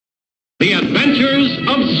The Adventures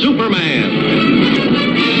of Superman.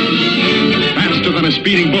 Faster than a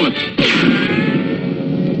speeding bullet.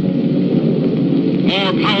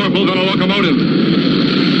 More powerful than a locomotive.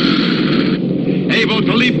 Able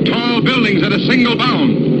to leap tall buildings at a single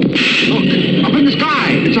bound. Look, up in the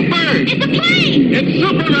sky. It's a bird. It's a plane. It's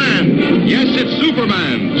Superman. Yes, it's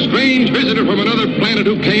Superman. Strange visitor from another planet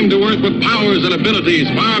who came to Earth with powers and abilities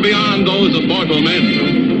far beyond those of mortal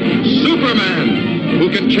men. Superman, who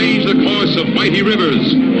can change the course of mighty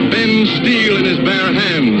rivers, bend steel in his bare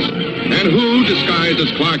hands, and who, disguised as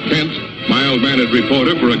Clark Kent, mild-mannered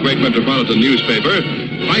reporter for a great metropolitan newspaper,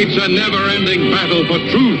 fights a never-ending battle for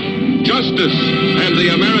truth, justice, and the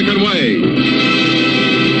American way.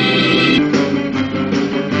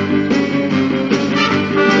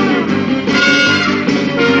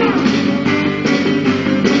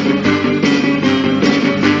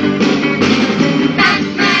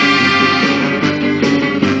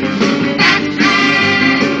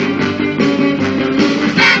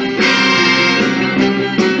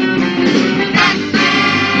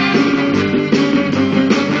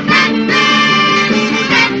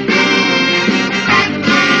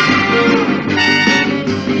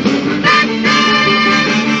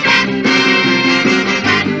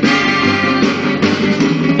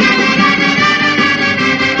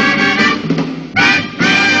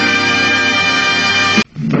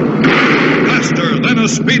 A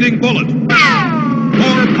speeding bullet, more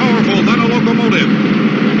powerful than a locomotive,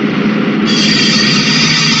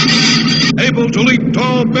 able to leap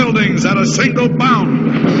tall buildings at a single bound.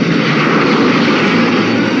 Look!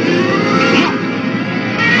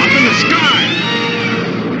 Up in the sky!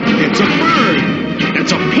 It's a bird!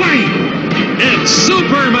 It's a plane! It's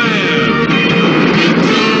Superman!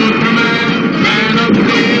 Superman, man of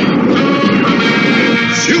steel, Superman!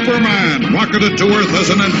 Superman, rocketed to Earth as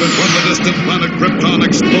an infant when the distant planet Krypton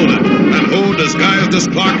exploded, and who, disguised as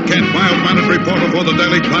Clark Kent, mild-mannered reporter for the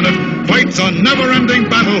Daily Planet, fights a never-ending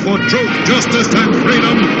battle for truth, justice, and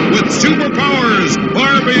freedom with superpowers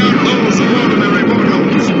far beyond those of ordinary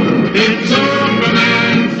mortals. It's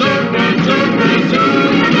Superman, Superman.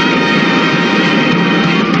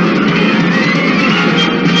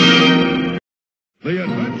 The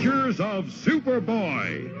Adventures of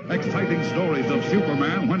Superboy. Exciting stories of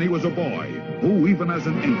Superman when he was a boy, who, even as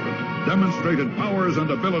an infant, demonstrated powers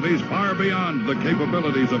and abilities far beyond the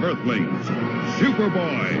capabilities of Earthlings.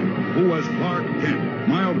 Superboy, who as Clark Kent,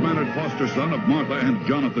 mild-mannered foster son of Martha and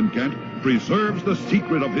Jonathan Kent, preserves the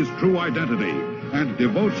secret of his true identity and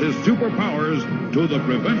devotes his superpowers to the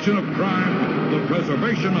prevention of crime, the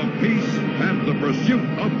preservation of peace, and the pursuit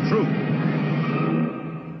of truth.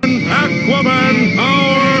 Aquaman,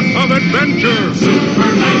 Hour of Adventure!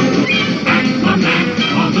 Superman, Aquaman,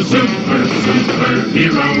 all the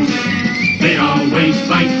superheroes. They always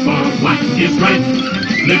fight for what is right.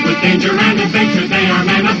 Live with danger and adventure, they are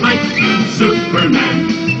men of might. Superman,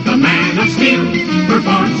 the man of steel,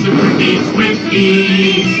 performs super deeds with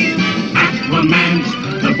ease. Aquaman's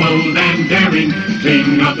the bold and daring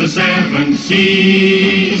king of the seven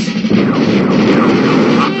seas.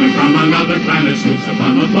 Hopping from another planet, swoops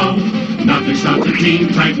upon the foe. Nothing stops the Teen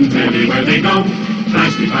Titans anywhere they go.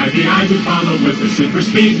 Blasted by the eyes who follow with the super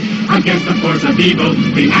speed. Against the force of evil,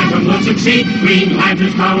 the Atom will succeed. Green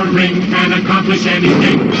Lantern's power ring can accomplish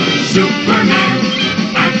anything. Superman,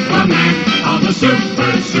 Aquaman, all the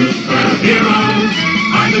superheroes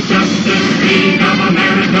are the Justice League of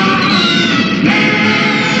America.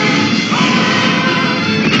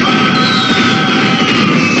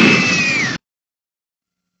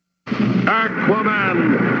 Aquaman,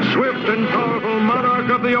 swift and powerful monarch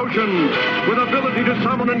of the oceans, with ability to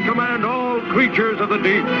summon and command all creatures of the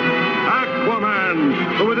deep. Aquaman,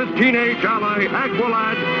 who with his teenage ally,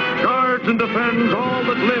 Aqualad, guards and defends all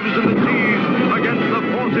that lives in the seas against the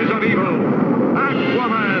forces of evil.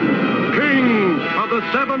 Aquaman, king of the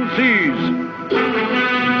seven seas.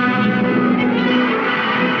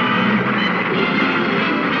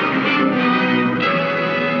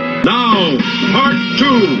 Now, part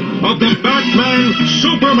 2 of the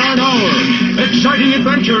Batman-Superman Hour. Exciting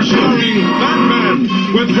adventure starring Batman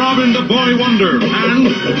with Robin the Boy Wonder and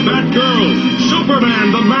Batgirl,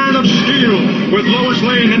 Superman the Man of Steel with Lois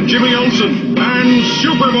Lane and Jimmy Olsen, and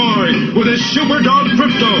Superboy with his super dog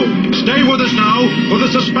Crypto. Stay with us now for the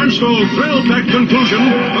suspenseful, thrill-packed conclusion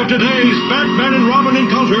of today's Batman and Robin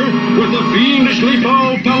encounter with the fiendishly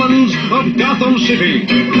foul felons of Gotham City.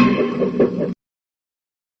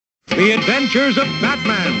 The Adventures of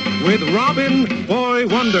Batman with Robin Boy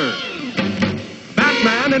Wonder. Batman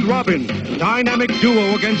Batman and Robin, dynamic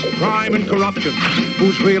duo against crime and corruption,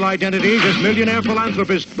 whose real identities as millionaire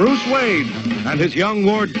philanthropist Bruce Wayne and his young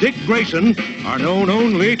ward Dick Grayson are known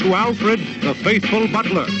only to Alfred, the faithful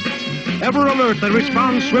butler. Ever alert, they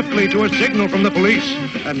respond swiftly to a signal from the police,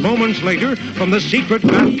 and moments later, from the secret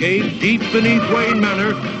Batcave deep beneath Wayne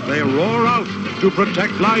Manor, they roar out to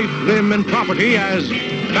protect life, limb, and property as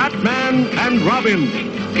Batman and Robin,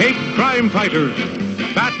 Cape crime fighters.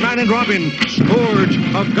 Batman and Robin, scourge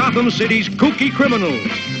of Gotham City's kooky criminals.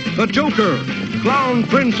 The Joker, clown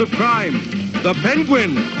prince of crime. The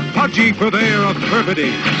Penguin, pudgy purveyor of perfidy.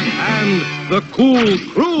 And the cool,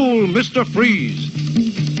 cruel Mr. Freeze.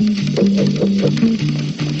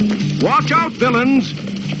 Watch out, villains.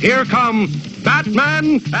 Here come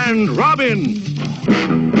Batman and Robin.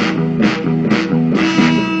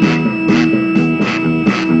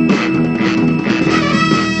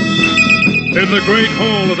 In the great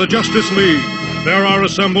hall of the Justice League, there are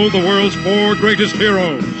assembled the world's 4 greatest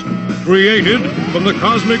heroes, created from the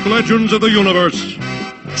cosmic legends of the universe.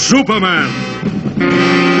 Superman,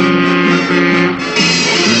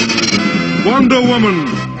 Wonder Woman,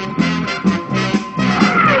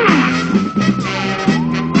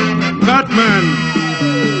 Batman,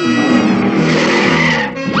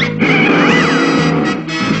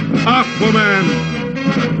 Aquaman,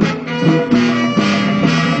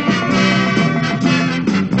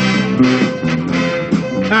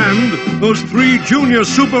 and those 3 junior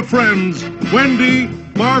super friends, Wendy,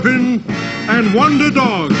 Marvin, and Wonder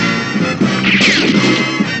Dog.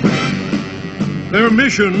 Their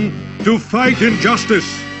mission, to fight injustice,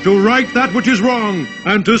 to right that which is wrong,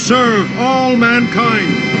 and to serve all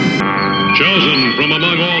mankind. Chosen from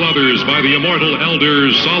among all others by the immortal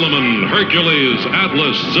elders Solomon, Hercules,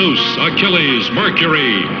 Atlas, Zeus, Achilles,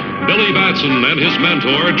 Mercury, Billy Batson and his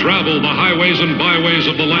mentor travel the highways and byways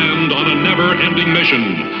of the land on a never-ending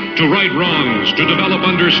mission to right wrongs, to develop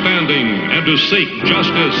understanding, and to seek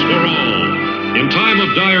justice for all. In time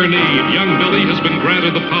of dire need, young Billy has been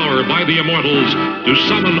granted the power by the immortals to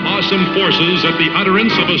summon awesome forces at the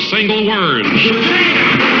utterance of a single word.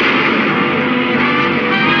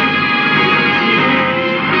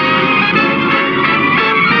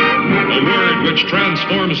 A word which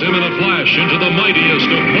transforms him in a flash into the mightiest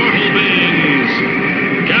of mortal beings,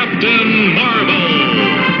 Captain Marvel.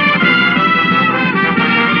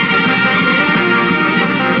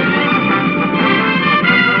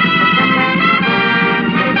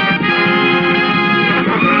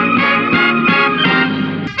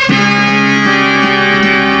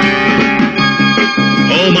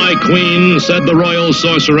 "O my queen," said the royal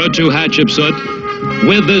sorcerer to Hatshepsut,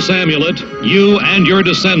 "with this amulet, you and your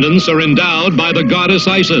descendants are endowed by the goddess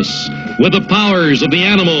Isis with the powers of the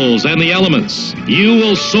animals and the elements. You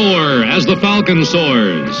will soar as the falcon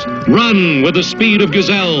soars, run with the speed of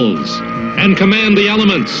gazelles, and command the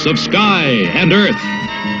elements of sky and earth."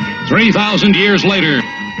 3,000 years later,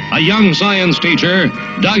 a young science teacher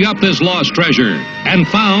dug up this lost treasure and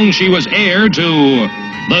found she was heir to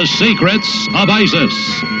the secrets of Isis.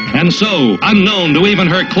 And so, unknown to even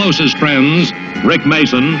her closest friends, Rick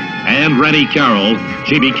Mason and Rennie Carroll,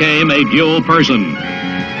 she became a dual person.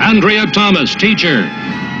 Andrea Thomas, teacher.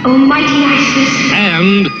 Almighty Isis.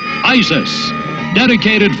 And Isis,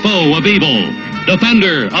 dedicated foe of evil,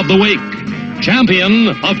 defender of the weak, champion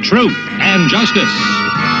of truth and justice.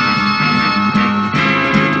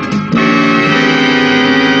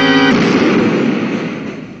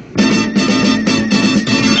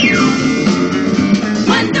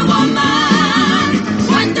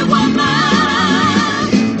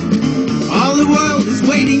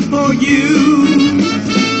 For you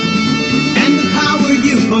and the power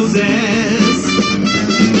you possess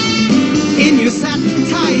in your satin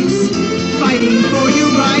tights, fighting for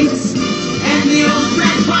your rights and the old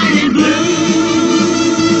red, white, and blue.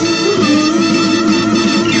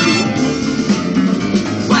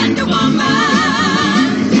 Wonder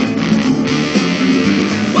Woman,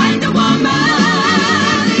 Wonder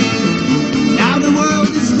Woman. Now the world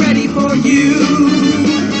is ready for you.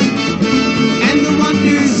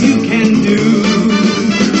 You can do.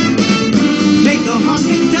 Make a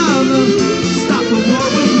hawking dove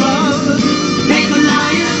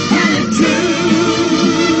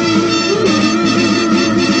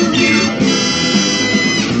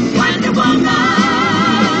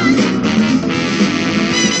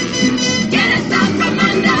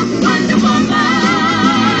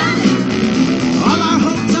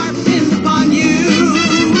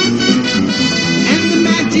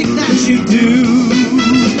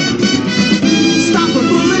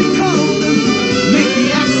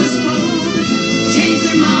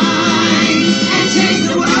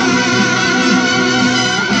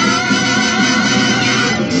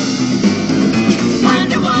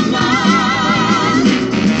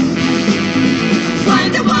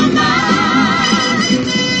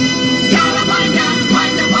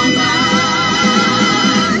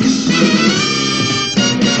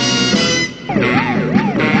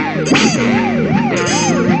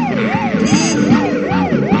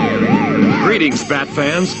Greetings, Bat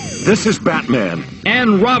fans. This is Batman.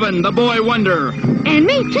 And Robin, the Boy Wonder. And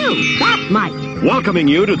me too, Batmite. Welcoming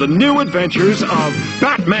you to the new adventures of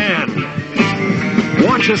Batman.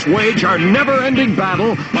 Watch us wage our never-ending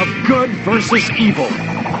battle of good versus evil.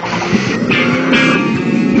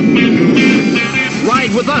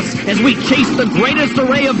 Ride with us as we chase the greatest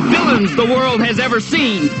array of villains the world has ever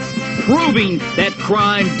seen, proving that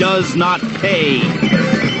crime does not pay.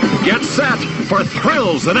 Get set for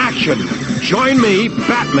thrills and action. Join me,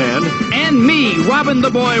 Batman. And me, Robin the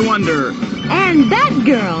Boy Wonder. And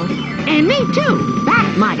Batgirl. And me too,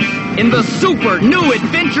 Batmite. In the super new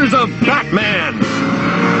adventures of Batman.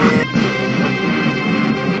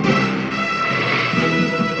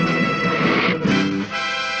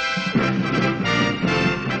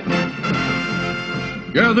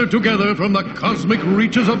 Gathered together from the cosmic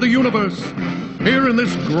reaches of the universe, here in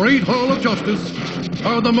this great hall of justice,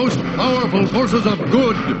 are the most powerful forces of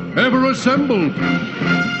good ever assembled.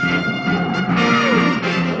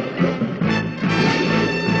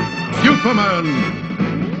 Superman,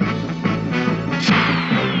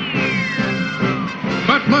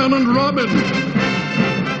 Batman and Robin,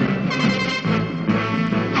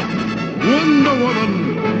 Wonder Woman,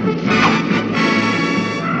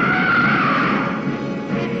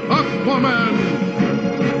 Aquaman,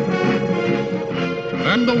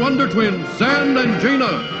 and the Wonder Twins, Sam and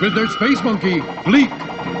Jaina, with their space monkey, Bleak.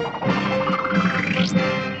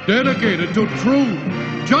 Dedicated to truth,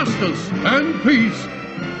 justice, and peace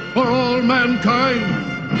for all mankind.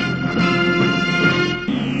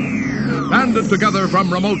 Banded together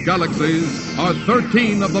from remote galaxies are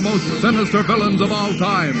 13 of the most sinister villains of all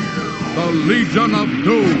time, the Legion of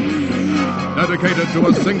Doom. Dedicated to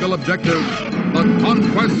a single objective, the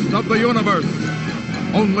conquest of the universe.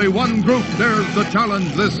 Only one group dares to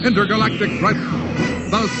challenge this intergalactic threat,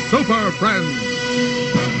 the Super Friends.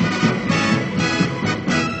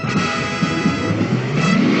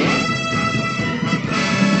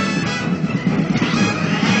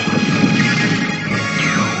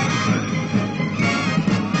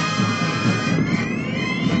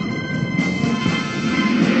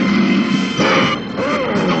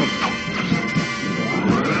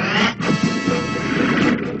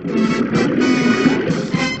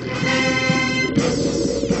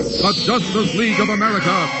 The Justice League of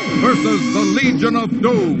America versus the Legion of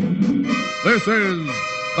Doom. This is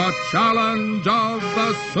the challenge of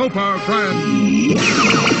the Super Friends.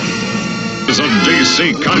 Of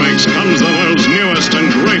DC Comics comes the world's newest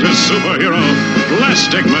and greatest superhero,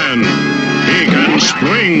 Plastic Man. He can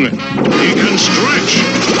spring, he can stretch,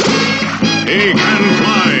 he can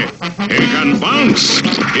fly, he can bounce,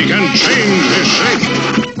 he can change his shape.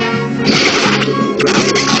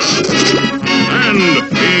 And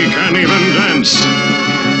he can even dance.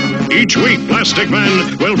 Each week, Plastic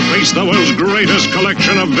Man will face the world's greatest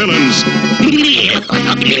collection of villains.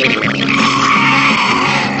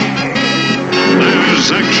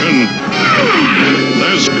 There's action.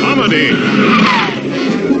 There's comedy.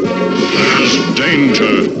 There's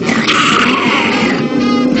danger.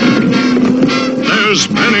 There's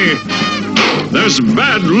Penny. There's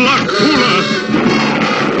bad luck hula.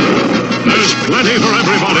 There's plenty for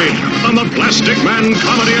everybody on the Plastic Man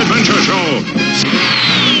Comedy Adventure Show.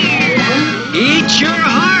 Eat your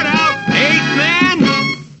heart out, Ape-Man!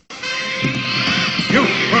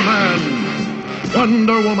 Superman,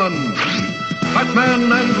 Wonder Woman, Batman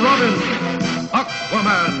and Robin,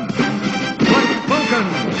 Aquaman, Black Vulcan,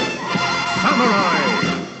 Samurai,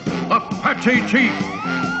 Apache Chief.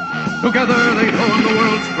 Together they form the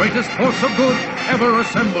world's greatest force of good ever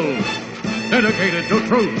assembled. Dedicated to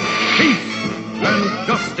truth, peace, and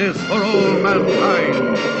justice for all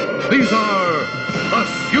mankind. These are the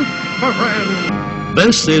Super Friends.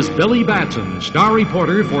 This is Billy Batson, star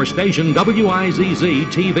reporter for station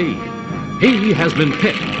WIZZ-TV. He has been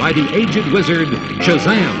picked by the aged wizard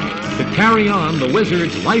Shazam to carry on the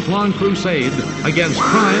wizard's lifelong crusade against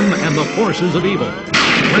crime and the forces of evil.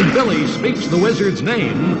 When Billy speaks the wizard's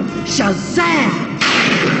name, Shazam!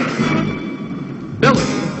 Billy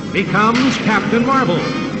becomes Captain Marvel,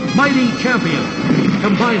 mighty champion,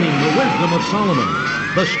 combining the wisdom of Solomon,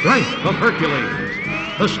 the strength of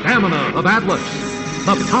Hercules, the stamina of Atlas,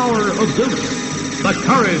 the power of Zeus, the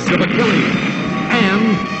courage of Achilles,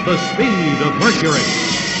 and the speed of Mercury.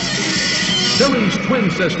 Billy's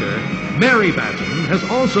twin sister, Mary Batson, has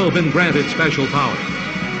also been granted special powers.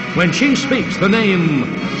 When she speaks the name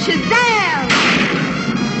Shazam!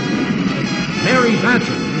 Mary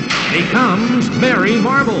Batson becomes Mary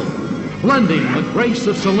Marvel, blending the grace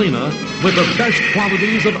of Selena with the best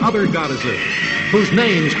qualities of other goddesses, whose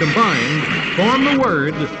names combined form the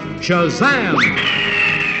word Shazam.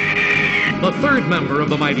 The third member of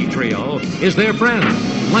the mighty trio is their friend,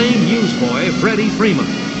 lame newsboy Freddie Freeman.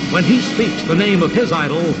 When he speaks the name of his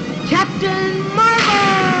idol, Captain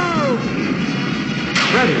Marvel!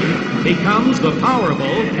 Freddie becomes the powerful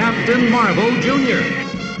Captain Marvel Jr.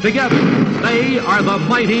 Together, they are the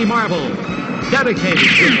Mighty Marvel, dedicated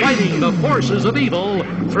to fighting the forces of evil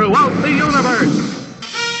throughout the universe.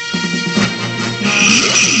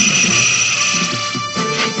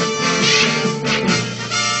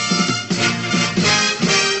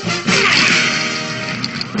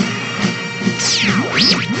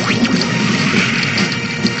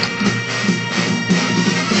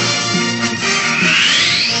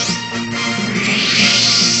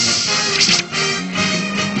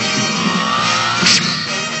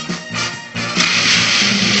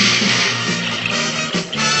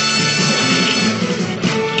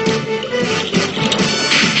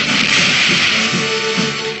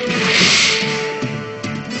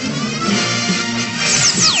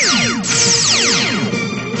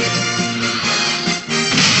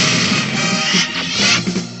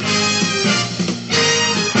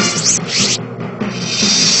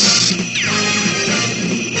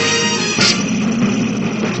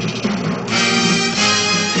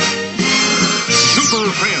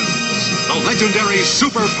 Legendary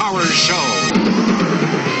Superpowers Show.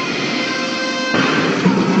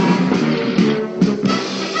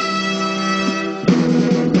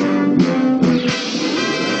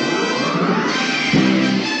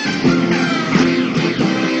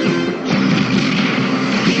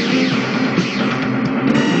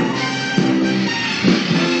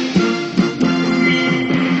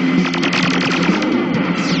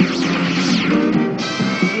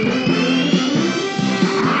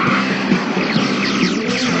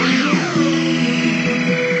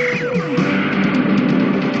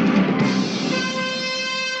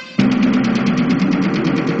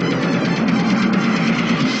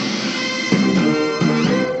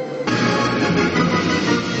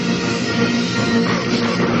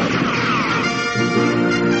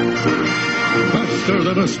 Faster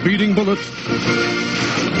than a speeding bullet.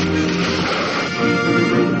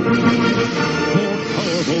 More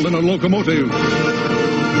powerful than a locomotive.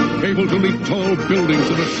 Able to leap tall buildings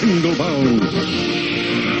in a single bound.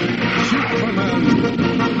 Superman.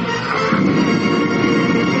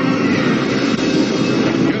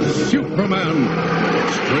 Yes, Superman.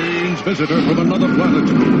 Strange visitor from another planet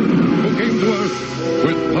who came to Earth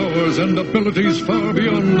with powers and abilities far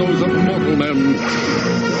beyond those of mortal men.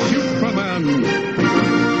 Superman.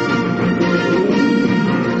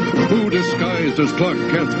 Who, disguised as Clark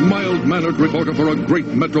Kent, mild-mannered reporter for a great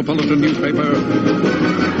metropolitan newspaper,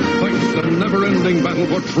 fights the never-ending battle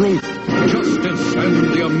for truth, justice,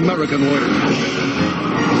 and the American way.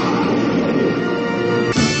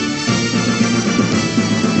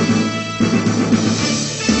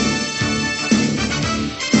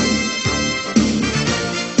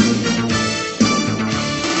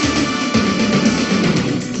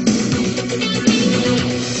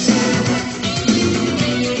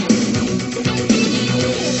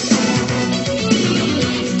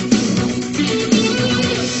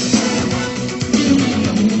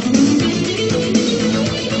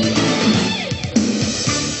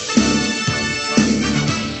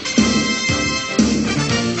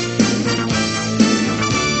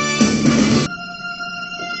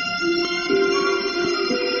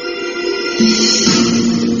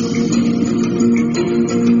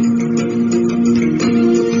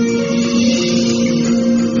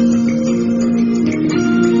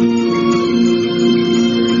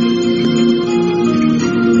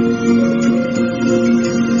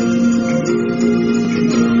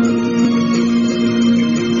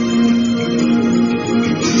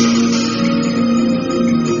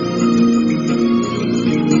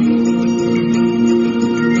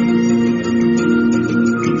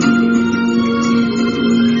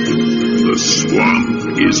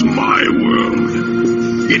 Is my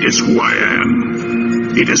world. It is who I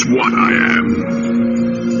am. It is what I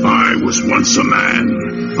am. I was once a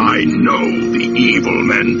man. I know the evil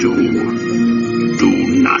men do.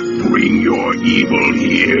 Do not bring your evil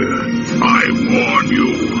here. I warn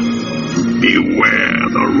you. Beware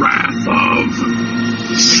the wrath of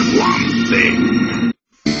Swamp Thing.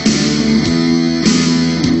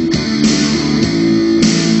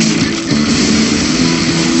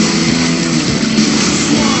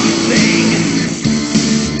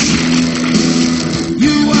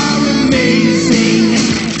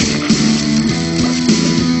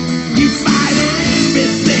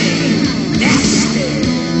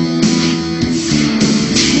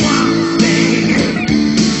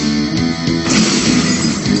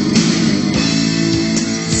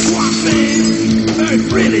 Swamp Thing,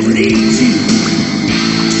 Earth really needs you.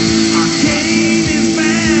 Arcane is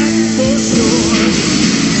back for sure.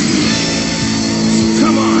 So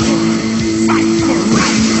come on, fight for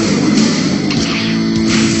right.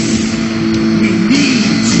 We need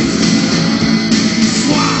you.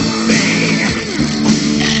 Swamp Thing.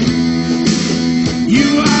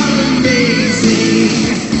 You are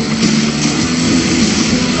amazing.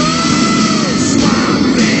 Oh,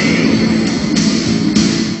 Swamp Thing.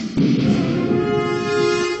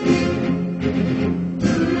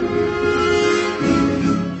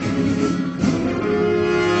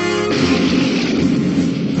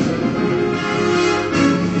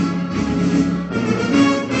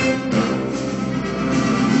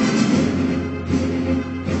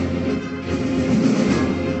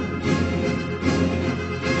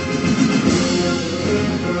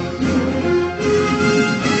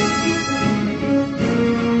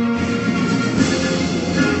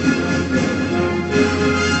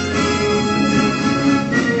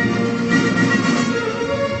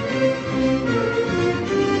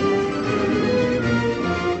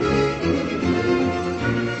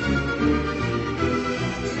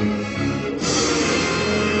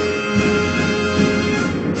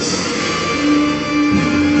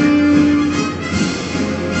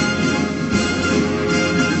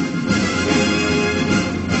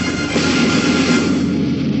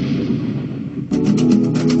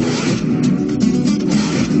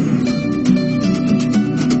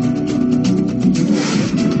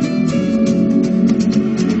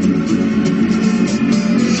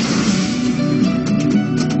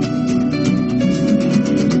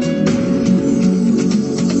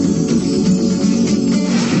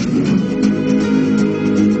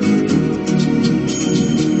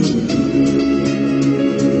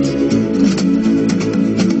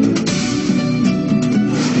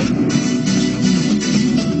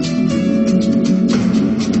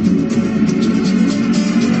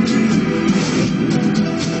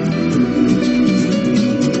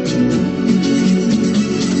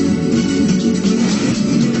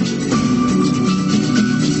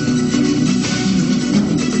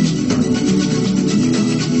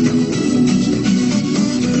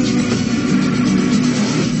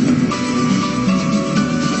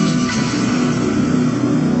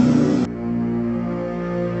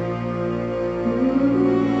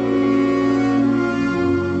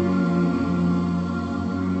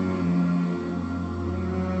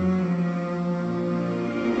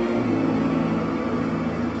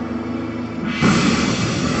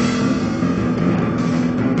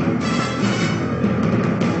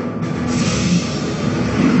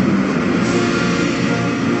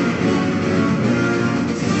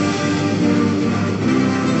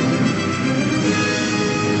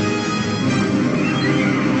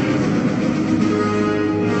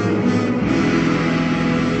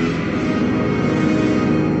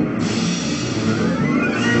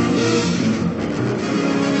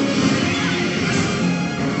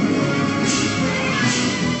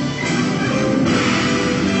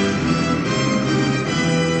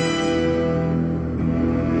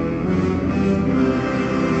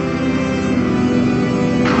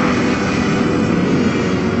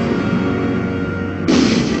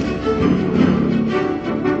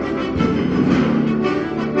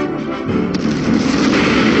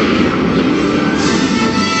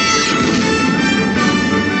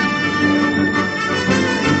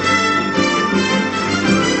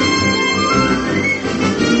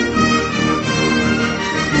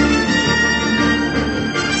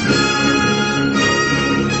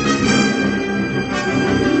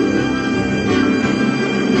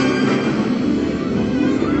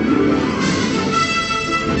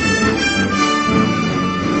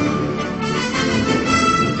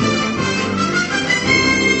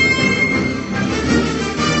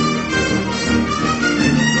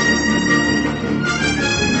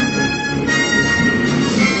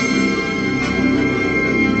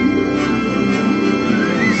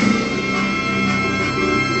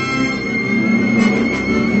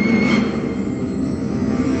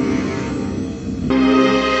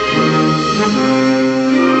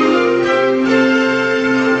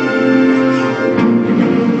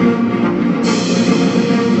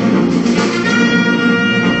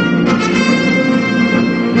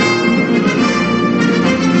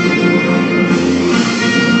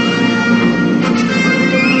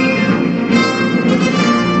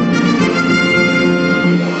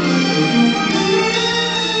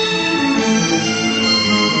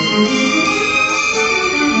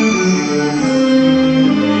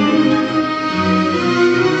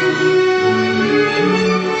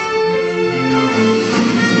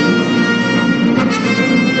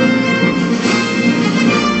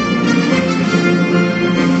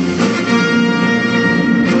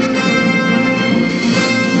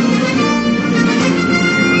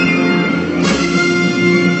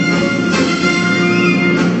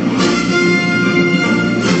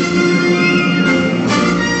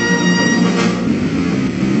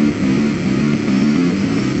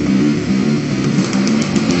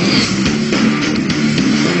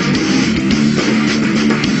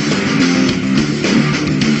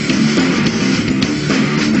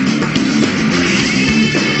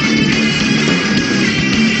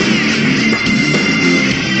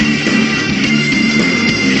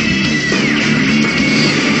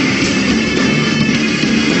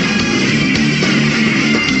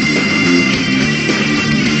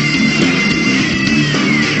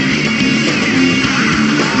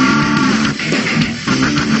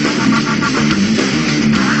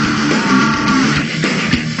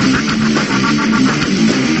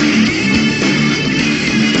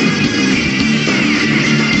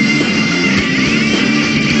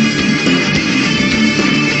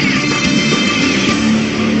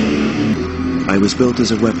 built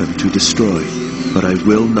as a weapon to destroy, but I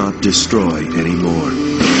will not destroy anymore.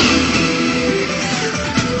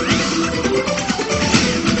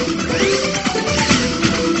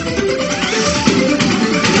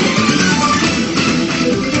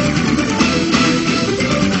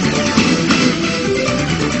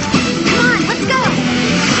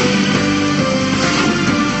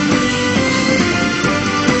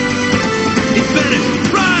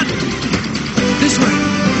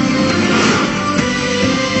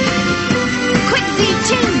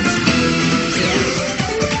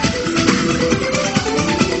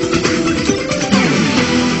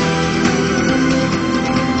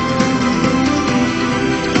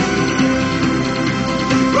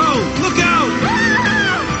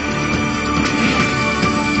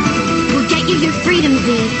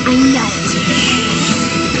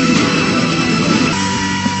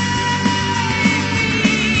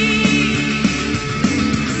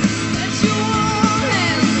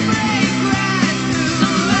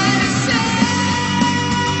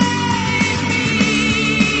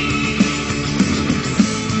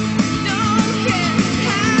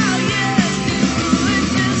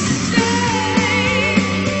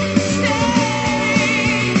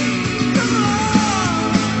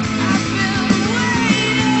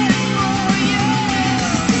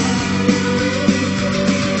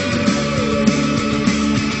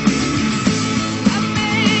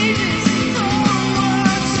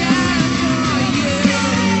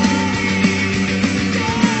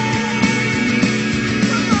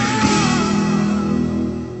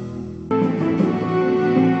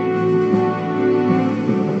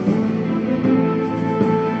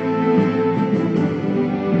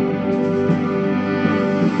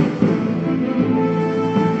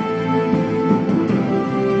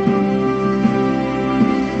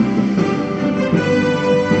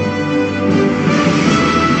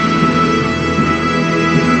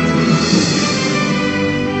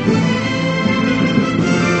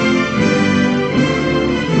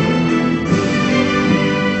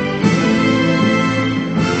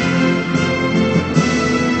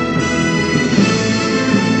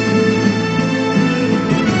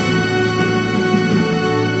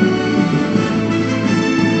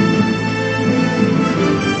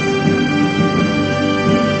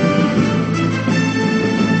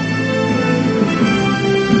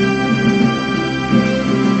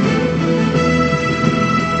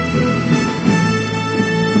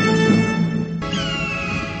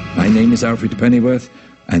 My name is Alfred Pennyworth,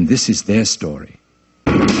 and this is their story.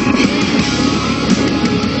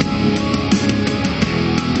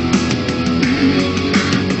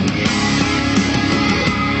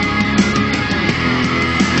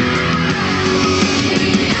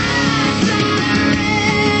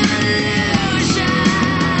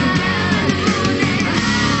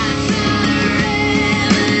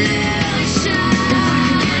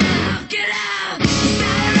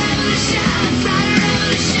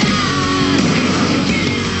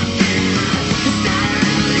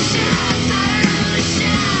 Revolution.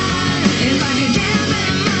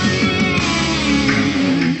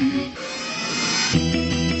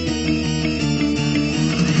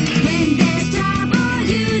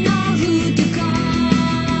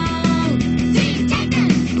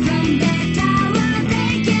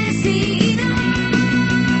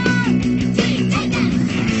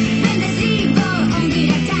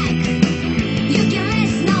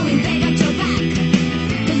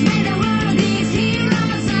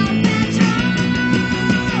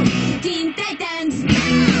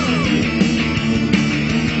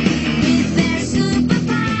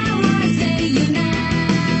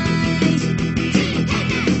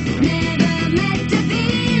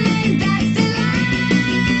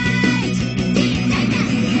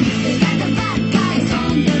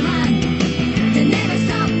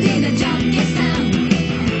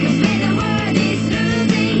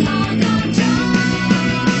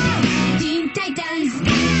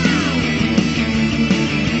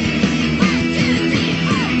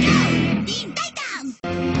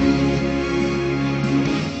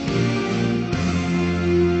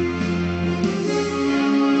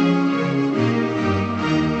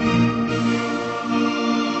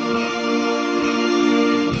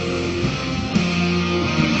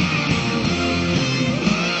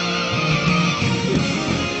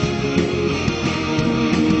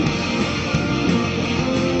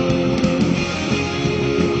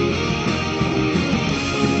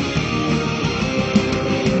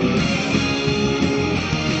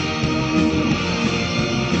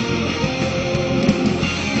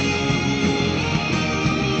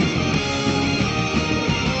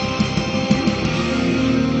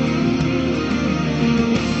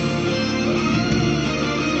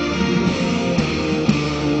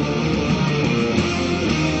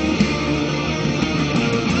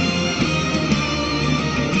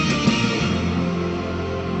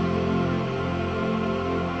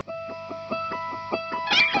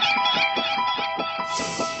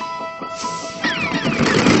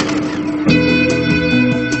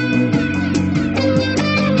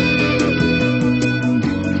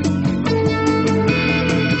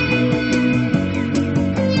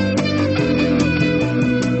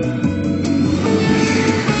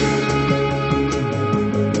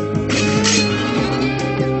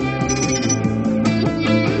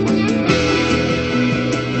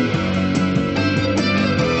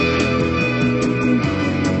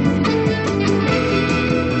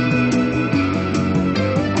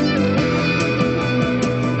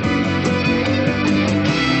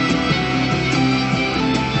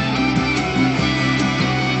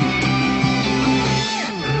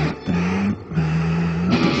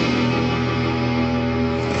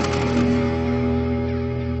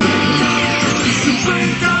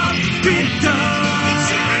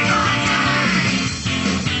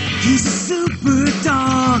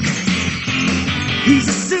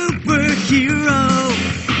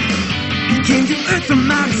 Earth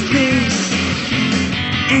from outer space,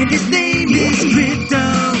 and his name is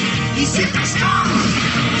Crypto. He's super strong,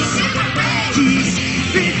 he's super brave, he's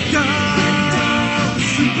Crypto,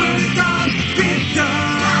 super dog, Crypto,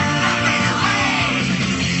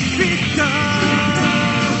 Crypto,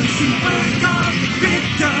 super dog,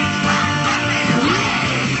 Crypto.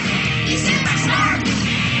 He's super smart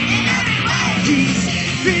in every way. He's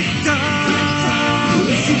Crypto,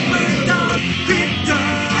 super dog, Crypto,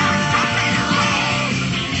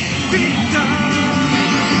 Crypto,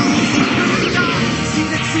 super dog. See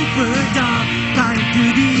that super dog flying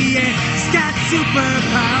through the air. He's got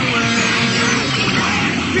superpowers.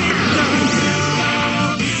 Crypto,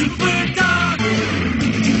 super dog.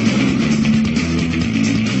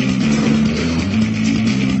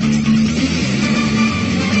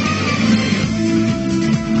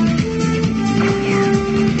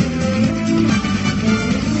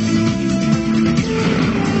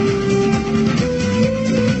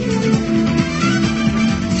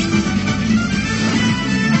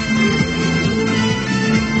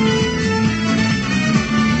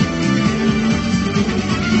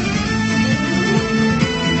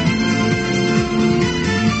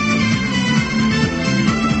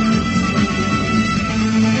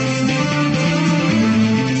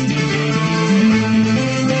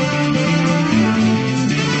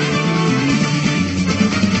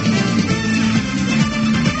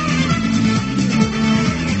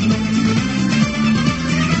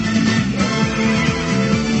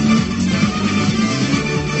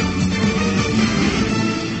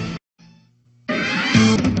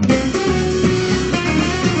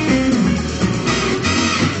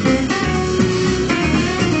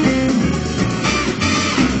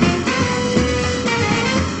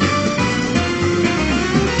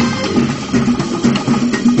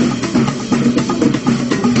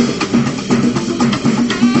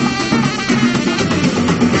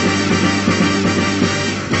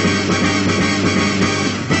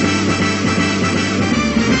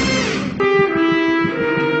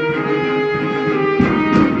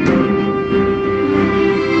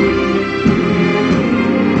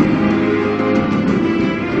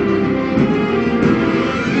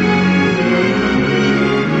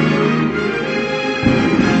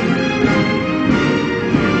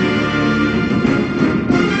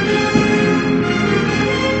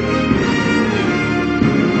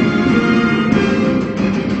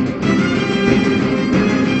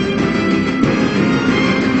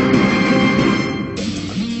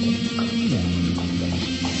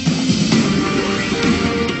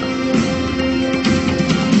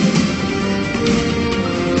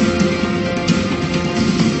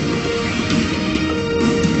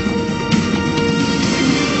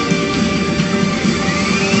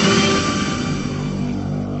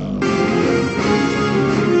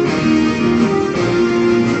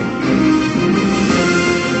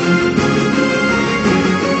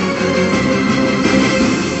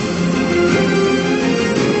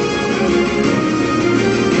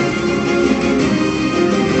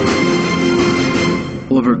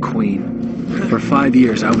 For 5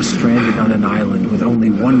 years, I was stranded on an island with only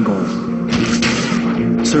one goal: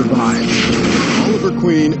 survive. Oliver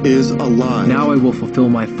Queen is alive. Now I will fulfill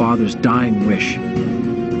my father's dying wish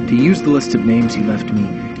to use the list of names he left me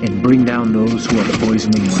and bring down those who are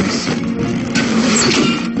poisoning mice.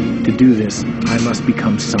 To do this, I must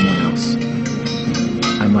become someone else.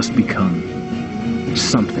 I must become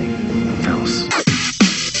something else.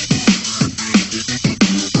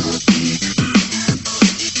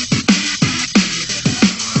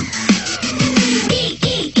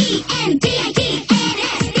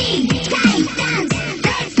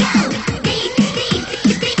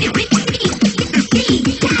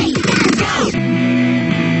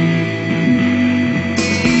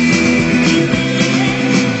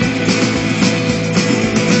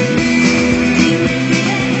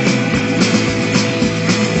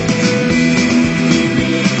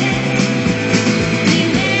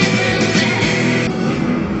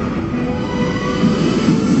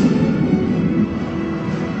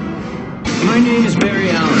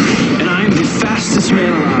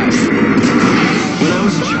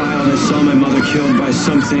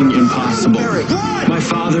 Something impossible. My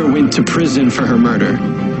father went to prison for her murder.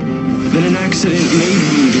 Then an accident made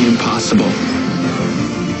me the impossible.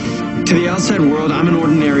 To the outside world, I'm an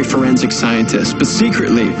ordinary forensic scientist, but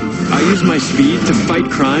secretly, I use my speed to fight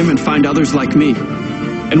crime and find others like me.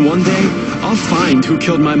 And one day, I'll find who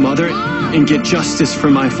killed my mother and get justice for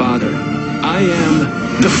my father. I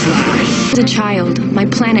am the Flash. As a child, my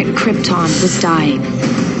planet Krypton was dying.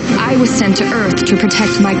 I was sent to Earth to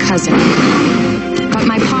protect my cousin. But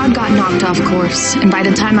my pod got knocked off course, and by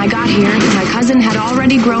the time I got here, my cousin had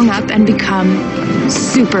already grown up and become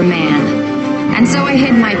Superman. And so I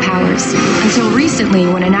hid my powers, until recently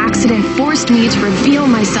when an accident forced me to reveal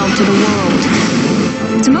myself to the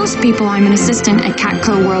world. To most people, I'm an assistant at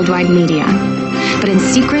Catco Worldwide Media. But in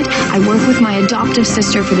secret, I work with my adoptive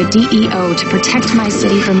sister for the DEO to protect my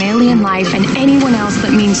city from alien life and anyone else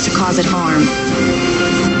that means to cause it harm.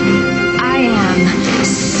 I am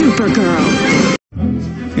Supergirl.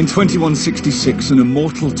 In 2166, an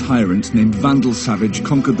immortal tyrant named Vandal Savage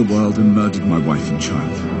conquered the world and murdered my wife and child.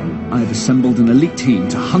 I have assembled an elite team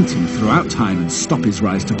to hunt him throughout time and stop his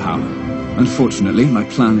rise to power. Unfortunately, my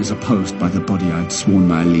plan is opposed by the body I'd sworn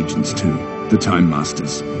my allegiance to, the Time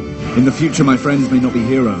Masters. In the future, my friends may not be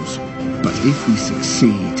heroes, but if we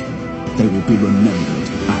succeed, they will be remembered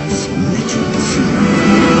as legends.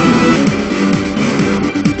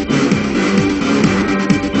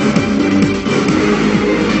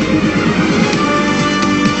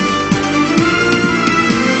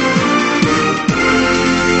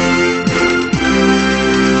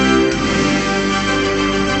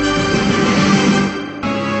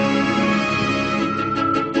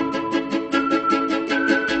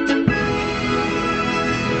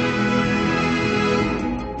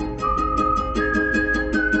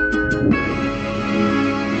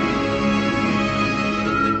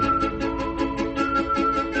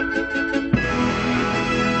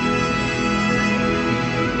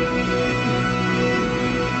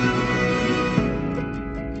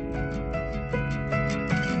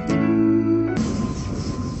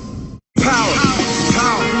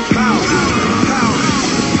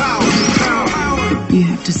 You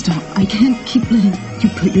have to stop. I can't keep letting you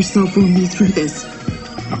put yourself or me through this.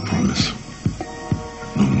 I promise.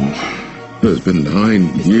 No more. It's been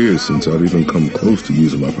 9 years since I've even come close to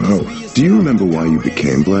using my powers. Do you remember why you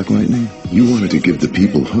became Black Lightning? You wanted to give the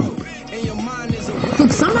people hope.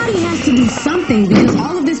 Look, somebody has to do something because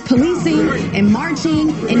all of this policing and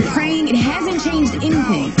marching and praying, it hasn't changed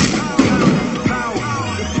anything.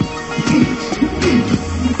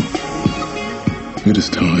 It is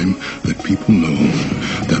time that people know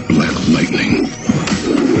that Black Lightning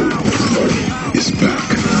is back.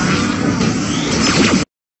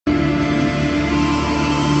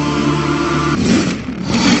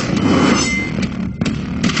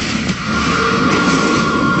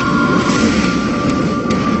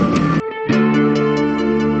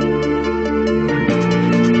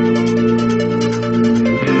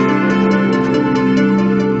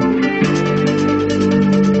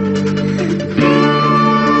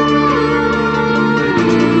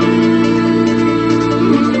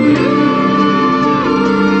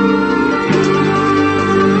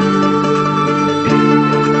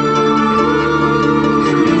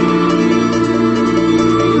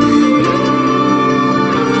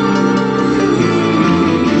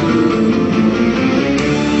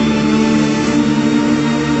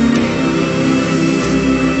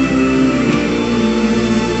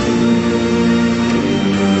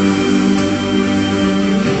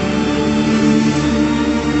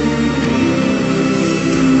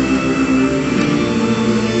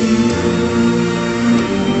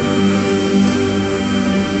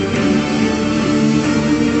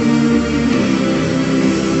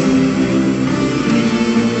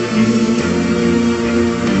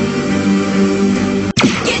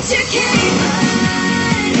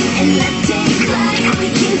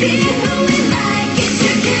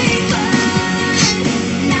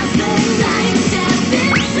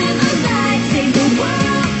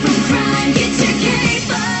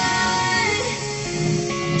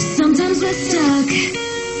 Sometimes we're stuck,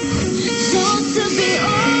 told to be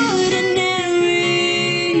ordinary,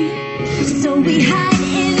 so we hide.